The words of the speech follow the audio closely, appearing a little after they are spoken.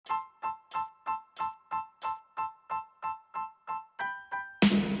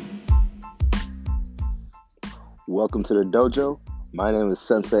Welcome to the dojo. My name is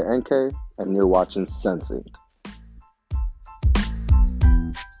Sensei NK, and you're watching Sensing.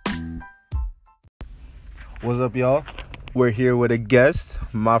 What's up, y'all? We're here with a guest,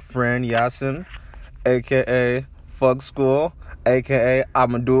 my friend Yasin, aka Fuck School, aka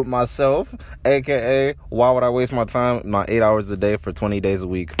I'ma do it myself, aka why would I waste my time, my 8 hours a day for 20 days a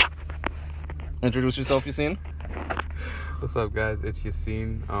week. Introduce yourself, Yasin. What's up, guys? It's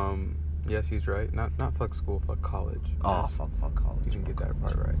Yasin. Yeah, she's right. Not fuck school, fuck college. Oh, fuck college. You didn't get that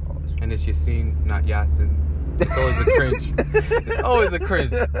part right. And it's Yasin, not Yasin. It's always a cringe. It's always a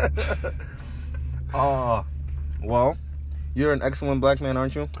cringe. Well, you're an excellent black man,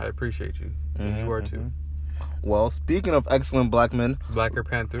 aren't you? I appreciate you. You are too. Well, speaking of excellent black men, Blacker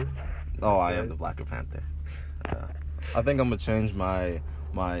Panther. Oh, I am the Blacker Panther. I think I'm gonna change my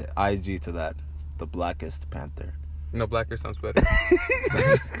IG to that, the Blackest Panther. No, blacker sounds better.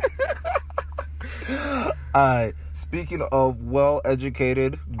 Speaking of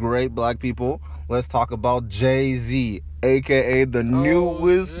well-educated, great black people, let's talk about Jay-Z, aka the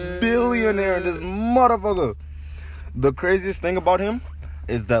newest billionaire in this motherfucker. The craziest thing about him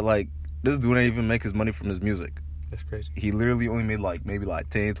is that, like, this dude ain't even make his money from his music. That's crazy. He literally only made maybe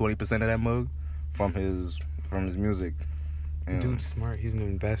 10-20% of that mug from his music. And Dude's smart. He's an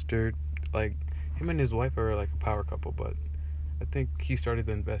investor. Like, him and his wife are like a power couple, but I think he started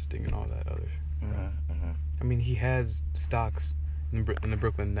the investing and all that other. I mean, he has stocks in the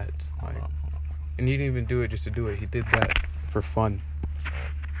Brooklyn Nets, like, and he didn't even do it just to do it. He did that for fun.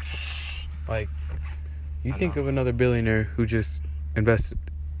 Like, you think of another billionaire who just invested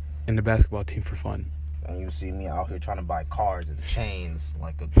in the basketball team for fun. And you see me out here trying to buy cars and chains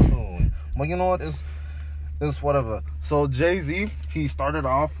like a coon. But you know what? It's whatever. So Jay-Z, he started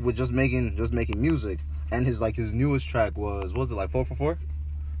off with just making music, and his newest track was it like 444?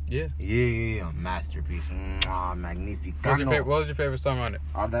 Yeah, masterpiece. Magnifico. What was your favorite song on it?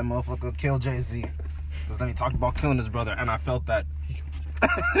 Oh, that motherfucker killed Jay-Z. Because then he talked about killing his brother, and I felt that.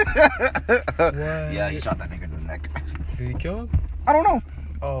 What? Yeah, he shot that nigga in the neck. Did he kill him? I don't know.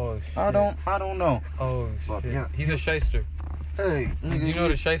 Oh shit. I don't know. Oh But, shit. yeah. He's a shyster. Hey, nigga, Do you know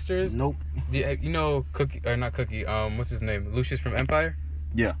what a shyster is? Nope. You know not Cookie. What's his name? Lucius from Empire.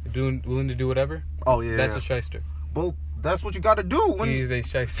 Yeah. Willing to do whatever. Oh yeah. That's a shyster. Well, that's what you got to do. When He's a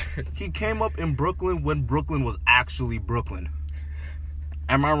shyster. he came up in Brooklyn when Brooklyn was actually Brooklyn.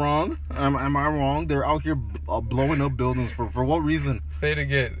 Am I wrong? Am I wrong? They're out here blowing up buildings for what reason? Say it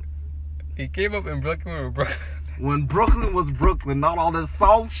again. He came up in Brooklyn When Brooklyn was Brooklyn, not all this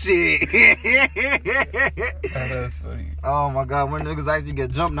soft shit. that was funny. Oh my God, when niggas actually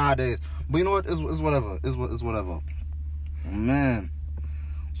get jumped nowadays. But you know what? It's whatever. It's whatever. Man.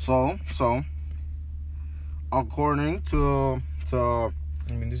 So according to I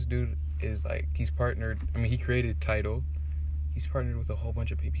mean, this dude is like, he's partnered. I mean, he created Tidal. He's partnered with a whole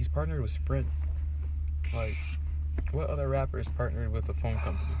bunch of people. He's partnered with Sprint. Like, what other rapper is partnered with a phone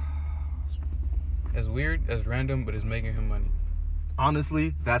company? As weird, as random, but is making him money.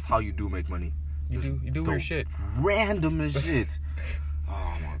 honestly, that's how you do make money. You do weird shit. Random as shit.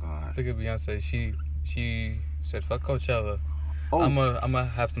 Oh my God. Look at Beyonce. She said, "Fuck Coachella. Oh, I'm gonna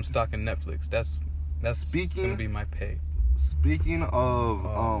have some stock in Netflix. That's gonna be my pay." Speaking of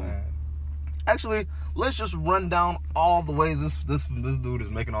Man. actually, let's just run down all the ways this dude is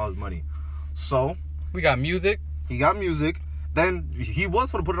making all his money. So We got music. he got music. Then he was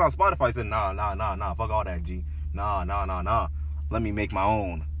gonna put it on Spotify. He said, nah, fuck all that, G. Nah. Let me make my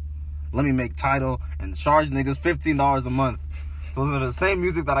own. Let me make Tidal and charge niggas $15 a month. So those are the same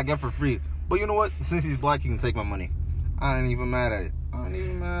music that I get for free. But you know what? Since he's black, he can take my money. I ain't even mad at it.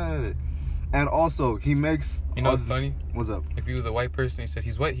 And also, he makes... You know what's funny? What's up? If he was a white person, he said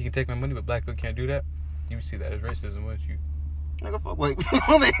he's white, he can take my money, but black people can't do that. You would see that as racism, wouldn't you? Nigga, fuck, wait.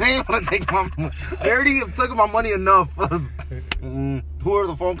 They ain't gonna take my money. They already took my money enough. Who are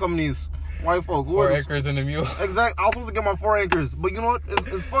the phone companies? White folk. Who 4 are acres and a mule. Exactly. I was supposed to get my 4 acres. But you know what?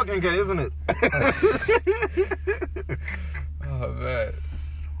 It's fucking gay, isn't it? Oh, man.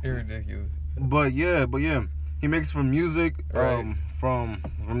 You're ridiculous. But yeah. He makes from music, Right. from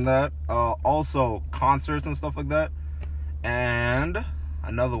that. Also concerts and stuff like that. And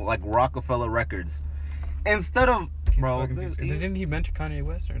another, like, Rockefeller Records. Instead of... Bro, Didn't he mention Kanye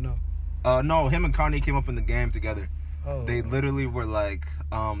West or no? no, him and Kanye came up in the game together. Oh. They literally were like,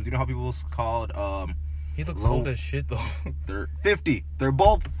 do you know how people called, He looks low- old as shit, though. they're 50. They're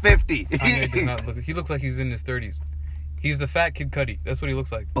both 50. Kanye does not look... He looks like he's in his 30s. He's the fat Kid Cudi. That's what he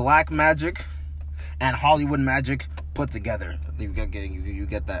looks like. Black Magic and Hollywood Magic put together. You get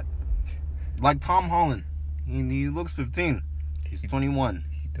that. Like Tom Holland. He looks 15. He's 21.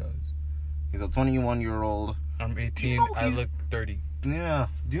 He does. He's a 21-year-old. I'm 18. know I he's- look 30. Yeah.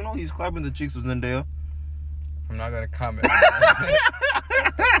 Do you know he's clapping the cheeks with Zendaya? I'm not gonna comment. On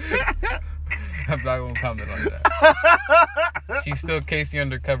that. I'm not gonna comment on that. She's still Casey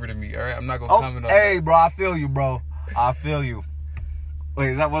Undercover to me. All right, I'm not gonna comment on hey, bro, I feel you, bro. I feel you.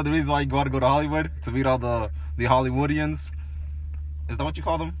 Wait, is that one of the reasons why you gotta go to Hollywood to meet all the Hollywoodians? Is that what you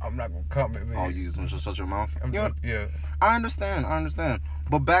call them? that. I'm not gonna comment, man. Oh, you just want to shut your mouth? Yeah. I understand.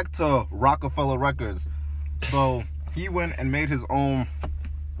 But back to Rockefeller Records. So he went and made his own,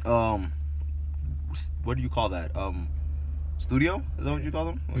 what do you call that? Studio? Is that what you call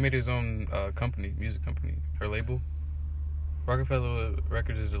them? He made his own company, music company, or label. Rockefeller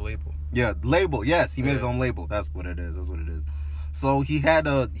Records is a label. Yeah, label. Yes, he made his Yeah. own label. That's what it is. So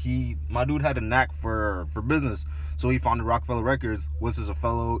my dude had a knack for business. So he founded Rockefeller Records, which is a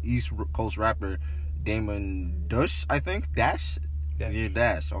fellow East Coast rapper, Damon Dash, I think. Dash? Yeah,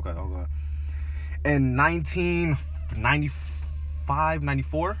 Dash. Okay. In 1995,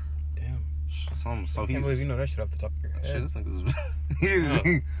 94. Damn. So I can't believe you know that shit off the top of your head. Shit, this nigga's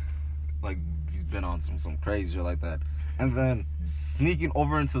like he's been on some crazy shit like that. And then sneaking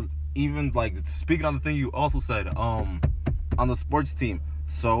over into even like speaking on the thing you also said, on the sports team.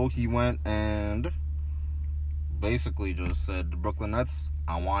 So he went and basically just said, the Brooklyn Nets,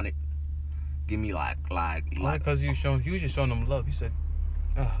 I want it. Give me like Because he was just showing them love. He said,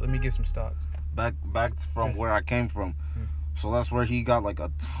 let me get some stocks. back from where I came from. So that's where he got like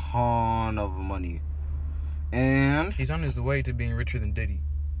a ton of money. And He's on his way to being richer than Diddy.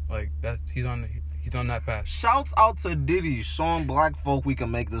 Like he's on that path. shouts out to Diddy, showing black folk we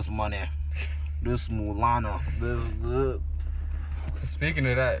can make this money. This Mulana. This. Speaking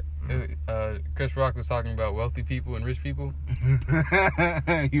of that, Chris Rock was talking about wealthy people and rich people.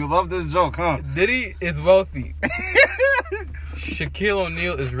 You love this joke, huh? Diddy is wealthy. Shaquille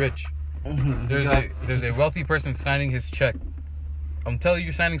O'Neal is rich. There's a wealthy person signing his check. I'm telling you,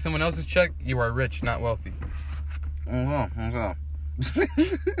 you're signing someone else's check, you are rich, not wealthy. Okay.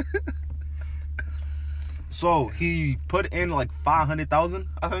 So he put in like 500,000,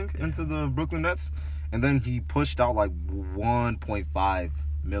 I think, into the Brooklyn Nets, and then he pushed out like 1.5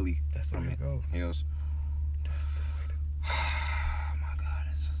 milli. That's the way to go. Yes. That's the way to go. Oh my God,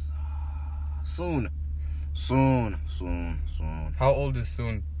 it's just soon. How old is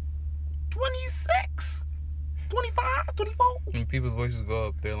Soon? 26, 25, 24. When people's voices go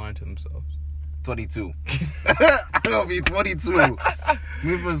up, they're lying to themselves. 22. I'm gonna be 22. If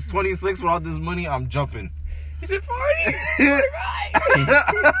it's 26 without this money, I'm jumping. He said 40.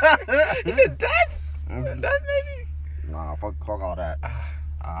 He said death. Death, maybe. Nah, fuck all that.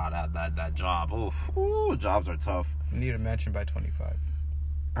 That job. Oof. Ooh, jobs are tough. I need a mansion by 25.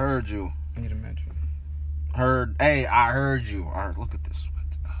 Heard you. I need a mansion. Hey, I heard you. All right, look at this sweat.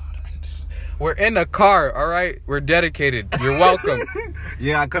 We're in a car, all right? We're dedicated. You're welcome.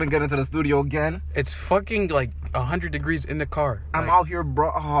 Yeah, I couldn't get into the studio again. It's fucking like 100 degrees in the car. I'm out here,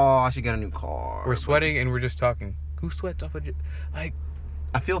 bro. Oh, I should get a new car. We're sweating and we're just talking. Who sweats off a like?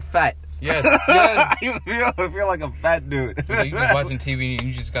 I feel fat. Yes. I feel like a fat dude. So you just watching TV and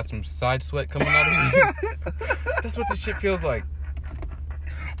you just got some side sweat coming out of you. That's what this shit feels like.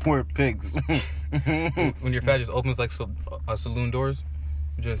 We're pigs. When your fat just opens like saloon doors.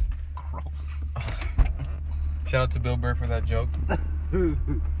 Just gross. Shout out to Bill Burr for that joke. There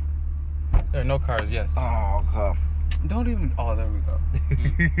are no cars. Yes. Oh God. Don't even. Oh, there we go.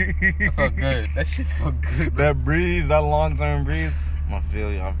 I felt good. That shit felt good. That breeze, that long-term breeze. I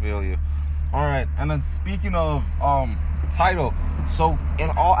feel you. All right, and then speaking of Tidal, so in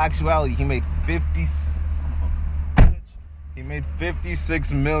all actuality, he made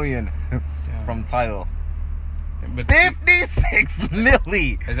 56 million from Tidal. But 56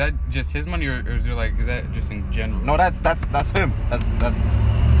 milli. Is that just his money, or is that just in general? No, that's him. That's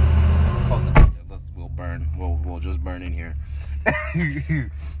close to. We'll burn. We'll just burn in here. He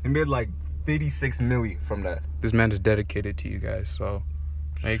made like 56 milli from that. This man is dedicated to you guys, so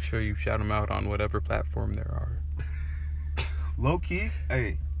make sure you shout him out on whatever platform there are. Low key,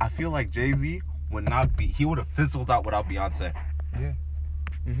 hey, I feel like Jay-Z would not be. He would have fizzled out without Beyonce. Yeah.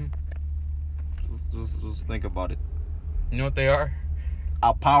 Just think about it. You know what they are?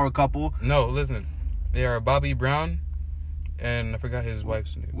 A power couple. No, listen. They are Bobby Brown, and I forgot his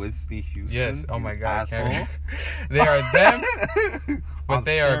wife's name. Whitney Houston. Yes. Oh my God. Asshole. They are them, but On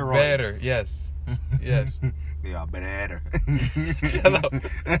they are steroids. better. Yes. Yes. They are better. Shut up.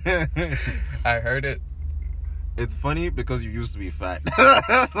 I heard it. It's funny because you used to be fat.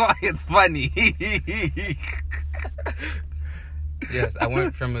 That's why it's funny. Yes, I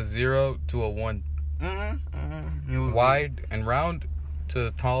went from a 0 to a 1. He was Wide and round to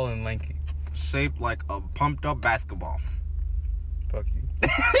tall and lanky. shaped like a pumped up basketball. Fuck you.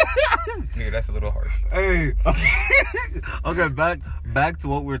 Nigga, that's a little harsh. Hey. Okay, back to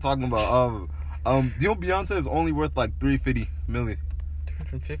what we were talking about. You know Beyonce is only worth like $350 million.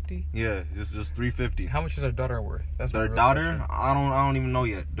 350? Yeah, just $350. How much is her daughter worth? That's Their my real daughter? question. I don't even know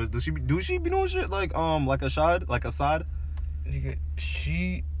yet. Does she be doing shit like Assad? Nigga,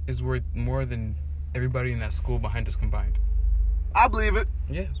 she is worth more than everybody in that school behind us combined. I believe it.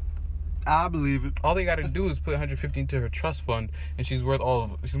 Yes. I believe it. All they gotta do is put 150 into her trust fund, and she's worth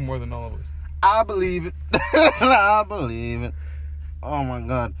she's more than all of us. I believe it. I believe it. Oh my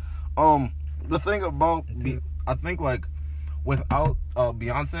god. The thing about I think like without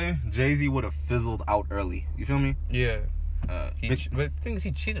Beyonce, Jay-Z would have fizzled out early. You feel me? Yeah. But But the thing is,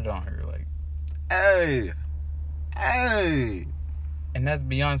 he cheated on her, like. hey. And that's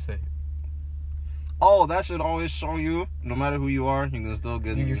Beyonce. Oh, that should always show you, no matter who you are, you can still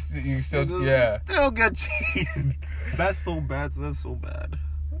get You still, yeah. still get cheated. That's so bad. That's so bad.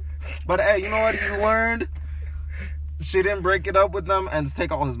 But hey, you know what he learned? She didn't break it up with them and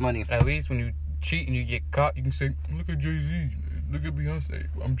take all his money. At least when you cheat and you get caught, you can say, "Look at Jay-Z, look at Beyonce.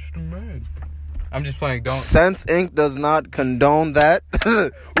 I'm just a man." I'm just playing. Don't. Sense Inc. does not condone that.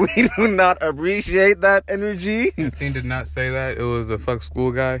 We do not appreciate that energy. Scene did not say that. It was a fuck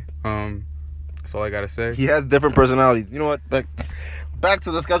school guy. That's all I gotta say. He has different personalities. You know what? Back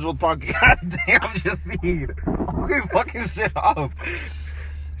to the scheduled podcast. God damn, just see it. We fucking shit up.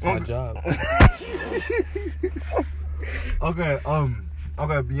 It's my job. Okay,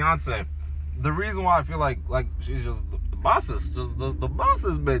 Beyonce. The reason why I feel like she's just the bossest, just the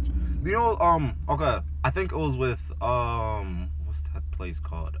bossest bitch. You know, okay, I think it was with what's that place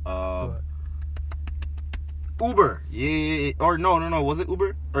called? What? Uber. Yeah, or no, was it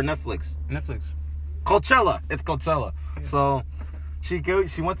Uber or Netflix? Netflix. Coachella. It's Coachella. Yeah. So she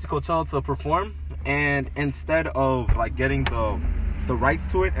went to Coachella to perform, and instead of like getting the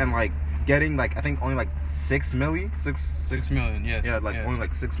rights to it and like getting like I think only like 6 million, 6 million. Yes. yeah, like yes. only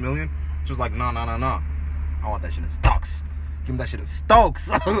like 6 million. She was like, no. I want that shit in Stokes. Give me that shit in Stokes.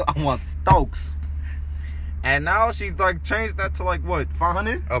 I want Stokes. And now she's like changed that to like what,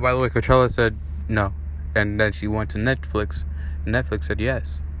 500? Oh, by the way, Coachella said no, and then she went to Netflix. Netflix said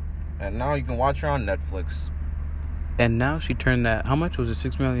yes. And now you can watch her on Netflix. And now she turned that. How much was it?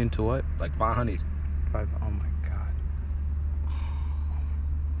 6 million to what? Like 500. Oh my god.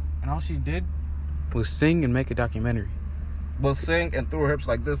 And all she did was sing and make a documentary. Will sing and threw her hips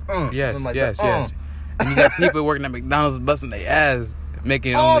like this. Yes, and like yes, that, yes. And you got people working at McDonald's busting their ass,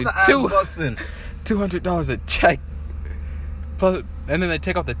 making All only the ass busting. $200 a check. Plus, and then they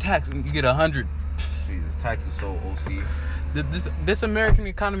take off the tax and you get 100. Jesus, tax is so OC. This American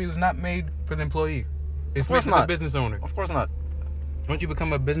economy was not made for the employee. It's made for the business owner. Of course not. Once you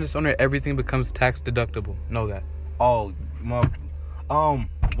become a business owner, everything becomes tax deductible. Know that. Oh,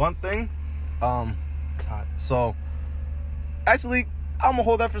 one thing. It's hot. So, actually, I'm gonna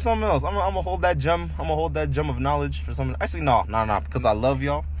hold that for something else. I'm gonna hold that gem. I'm gonna hold that gem of knowledge for something. Actually, no, because I love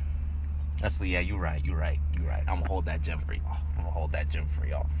y'all. Actually, yeah, you're right. I'm gonna hold that gem for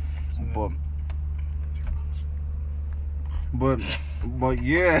y'all. But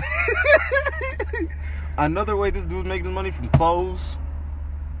yeah. Another way this dude's making his money from clothes.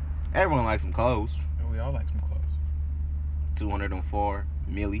 Everyone likes some clothes. We all like some clothes. 204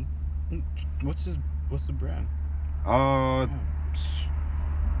 milli. What's the brand?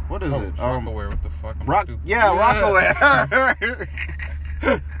 What is it? Rockaware. What the fuck? I'm Rockaware.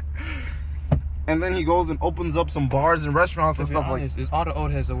 And then he goes and opens up some bars and restaurants and stuff like. It's all the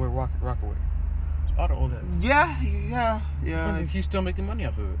old heads that wear Rockaware. It's all the old heads. Yeah. He's still making money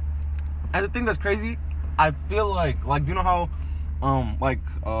off of it. And the thing that's crazy, I feel like do you know how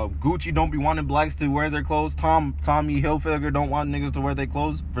Gucci don't be wanting blacks to wear their clothes. Tommy Hilfiger don't want niggas to wear their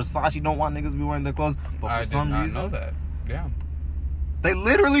clothes. Versace don't want niggas to be wearing their clothes. But for some reason, I did not know that. Yeah. They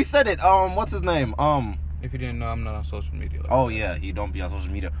literally said it. What's his name? If you didn't know, I'm not on social media. Oh yeah, he don't be on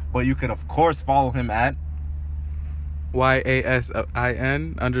social media, but you can of course follow him at YASIN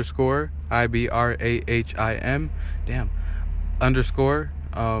 _ IBRAHIM. Damn. _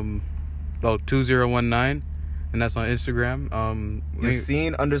 2019. And that's on Instagram.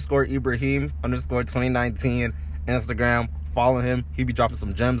 Yassine _ Ibrahim _ 2019 Instagram. Follow him. He be dropping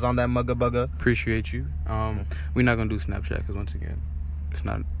some gems on that mugga bugga. Appreciate you. We're not gonna do Snapchat because once again, it's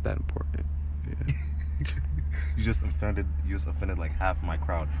not that important. Yeah. You just offended like half my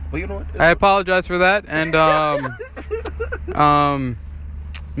crowd. But you know what? I apologize for that. And no,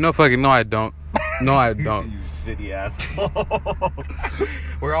 I don't. No, I don't. You shitty asshole.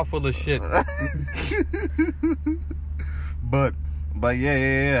 We're all full of shit. But But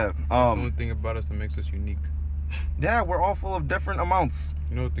yeah. That's the only thing about us that makes us unique. Yeah, we're all full of different amounts.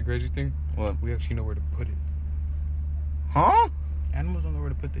 You know what the crazy thing? What? We actually know where to put it. Huh? Animals don't know where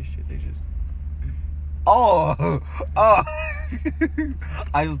to put this shit. They just... Oh.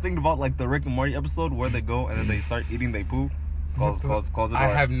 I was thinking about like the Rick and Morty episode where they go and then they start eating they poo. Close the door. I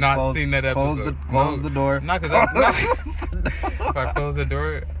have not seen that episode. Close the door. Not because if I close the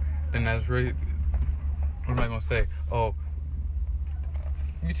door, then that's really... What am I gonna say? Oh,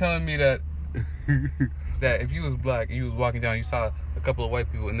 you telling me that if you was black and you was walking down, you saw a couple of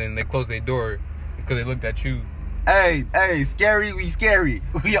white people, and then they closed their door because they looked at you. Hey, scary. We scary.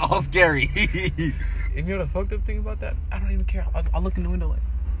 We all scary. And you know the fucked up thing about that? I don't even care. I'll look in the window like.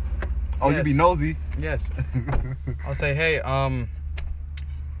 Oh, yes. You be nosy. Yes. I'll say, hey,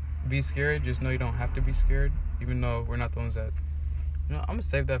 be scared. Just know you don't have to be scared, even though we're not the ones that. You know, I'm gonna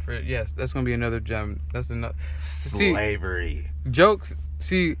save that for. Yes, that's gonna be another gem. That's another slavery. Jokes.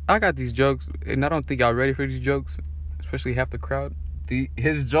 See, I got these jokes, and I don't think y'all ready for these jokes, especially half the crowd.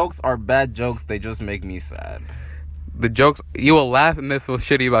 His jokes are bad jokes. They just make me sad. The jokes, you will laugh and then feel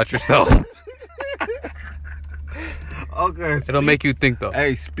shitty about yourself. Okay. It'll make you think, though.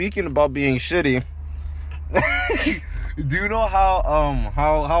 Hey, speaking about being shitty, do you know how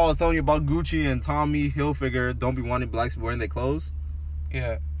I was telling you about Gucci and Tommy Hilfiger don't be wanting blacks wearing their clothes?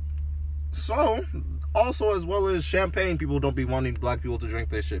 Yeah. So, also as well as champagne, people don't be wanting black people to drink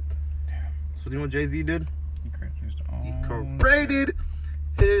their shit. Damn. So do you know what Jay-Z did? He created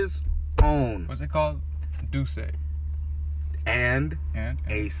his own. What's it called? Douce. And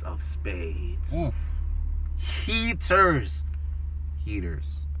Ace of Spades. Ooh. Heaters.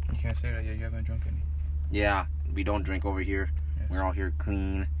 You can't say that yet. You haven't drunk any. Yeah, we don't drink over here. Yes. We're all here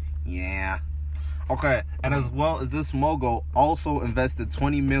clean. Yeah. Okay, and as well as this mogul also invested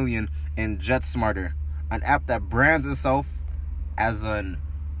 $20 million in JetSmarter, an app that brands itself as an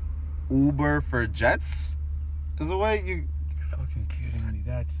Uber for jets. Is the way you... You're fucking kidding me.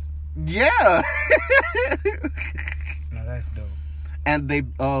 That's... Yeah. No, that's dope. And they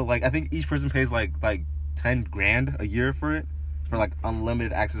I think each person pays like 10 grand a year for it, for like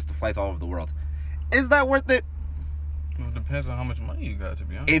unlimited access to flights all over the world. Is that worth it? Well, it depends on how much money you got, to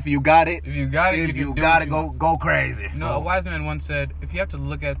be honest. If you got it, you got it, go crazy. You know, a wise man once said, if you have to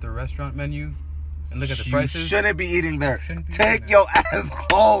look at the restaurant menu and look at the prices, you shouldn't be eating there. Take your ass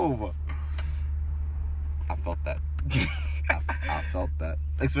home. I felt that. I felt that.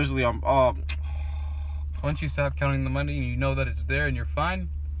 Especially once you stop counting the money and you know that it's there and you're fine,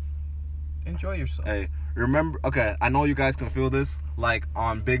 enjoy yourself. Hey, remember, okay, I know you guys can feel this, like,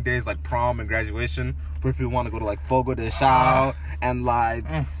 on big days like prom and graduation, where people want to go to, like, Fogo de Chao and, like,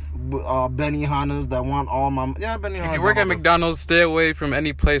 Benihana's that want all my... Yeah, Benihana's. If you work at McDonald's, stay away from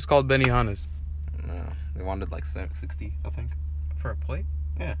any place called Benihana's. Yeah, they wanted, like, 60, I think. For a plate?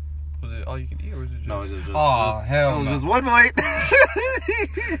 Yeah. Was it all you could eat, or was it just... No, it was just... hell no. It was no. just one plate.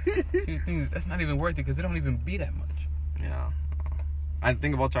 See, the thing is, that's not even worth it, because they don't even be that much. Yeah. And the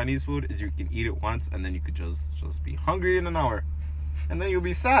thing about Chinese food is you can eat it once, and then you could just be hungry in an hour. And then you'll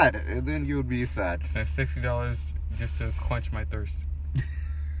be sad. And then you'll be sad. And $60 just to quench my thirst.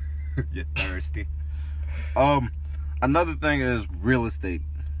 You're thirsty. Another thing is real estate.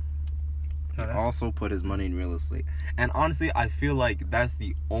 He also put his money in real estate. And honestly, I feel like that's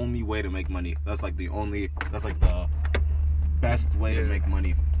the only way to make money. That's like the best way to make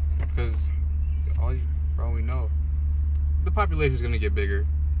money. Because for all we know, the population is going to get bigger.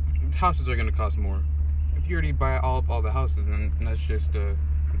 Houses are going to cost more. If you already buy all the houses, then that's just a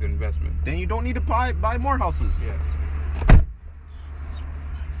good investment. Then you don't need to buy more houses. Yes. Jesus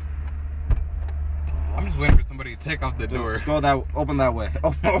Christ. I'm just waiting for somebody to take off the door. Just open that way.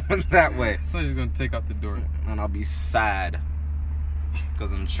 Open that way. Somebody's going to take off the door. And I'll be sad.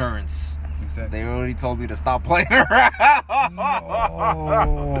 Because insurance. Exactly. They already told me to stop playing around.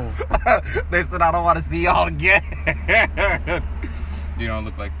 No. They said I don't want to see y'all again. You don't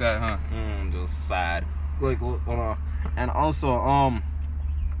look like that, huh? Just sad. Like, hold on. And also,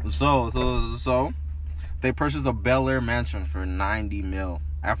 so they purchased a Bel Air mansion for $90 million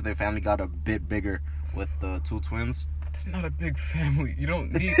after their family got a bit bigger with the 2 twins. That's not a big family. You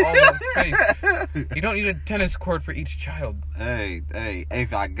don't need all that space. You don't need a tennis court for each child. Hey,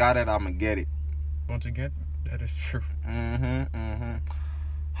 if I got it, I'm gonna get it. Once again, that is true. Mm-hmm.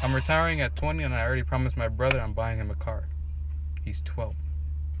 I'm retiring at 20, and I already promised my brother I'm buying him a car. He's 12.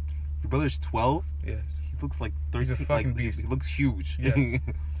 Your brother's 12? Yes. He looks like 13. He's a fucking beast. He looks huge. Yes. The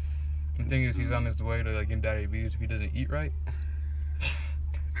thing is, he's on his way to getting diabetes if he doesn't eat right.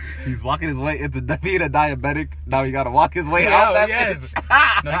 He's walking his way into being a diabetic. Now he gotta walk his way out that bitch.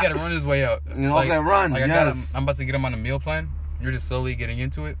 No, he gotta run his way out. You know, run. Like yes. I'm about to get him on a meal plan. You're just slowly getting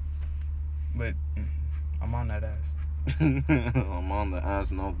into it, but I'm on that ass. I'm on the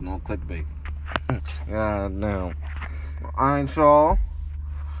ass, no clickbait. God damn. Alright, y'all.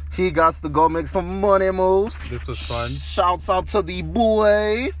 He got to go make some money moves. This was fun. Shouts out to the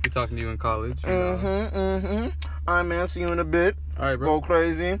boy. Be talking to you in college. Alright, man. See you in a bit. Alright, bro. Go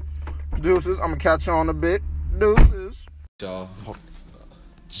crazy. Deuces. I'm gonna catch you on a bit. Deuces. Y'all.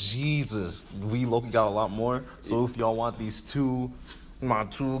 Jesus, we low-key got a lot more. So if y'all want my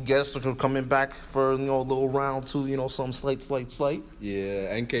two guests are coming back for, a little round two, some slight.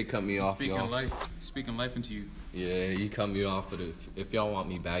 Yeah, NK cut me off, Speaking y'all. Speaking life into you. Yeah, he cut me off, but if y'all want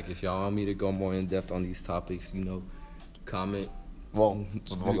me back, if y'all want me to go more in depth on these topics, comment. Well,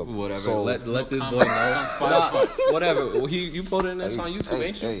 whatever. So, let this boy know. Nah, whatever. Well, you posted this on YouTube,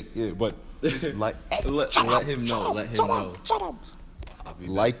 ain't you? Hey, yeah, but like, let him know. Let him know. Shut up.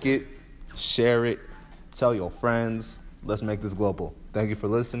 Like it, share it, tell your friends. Let's make this global. Thank you for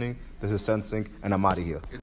listening. This is Sensing, and I'm out of here.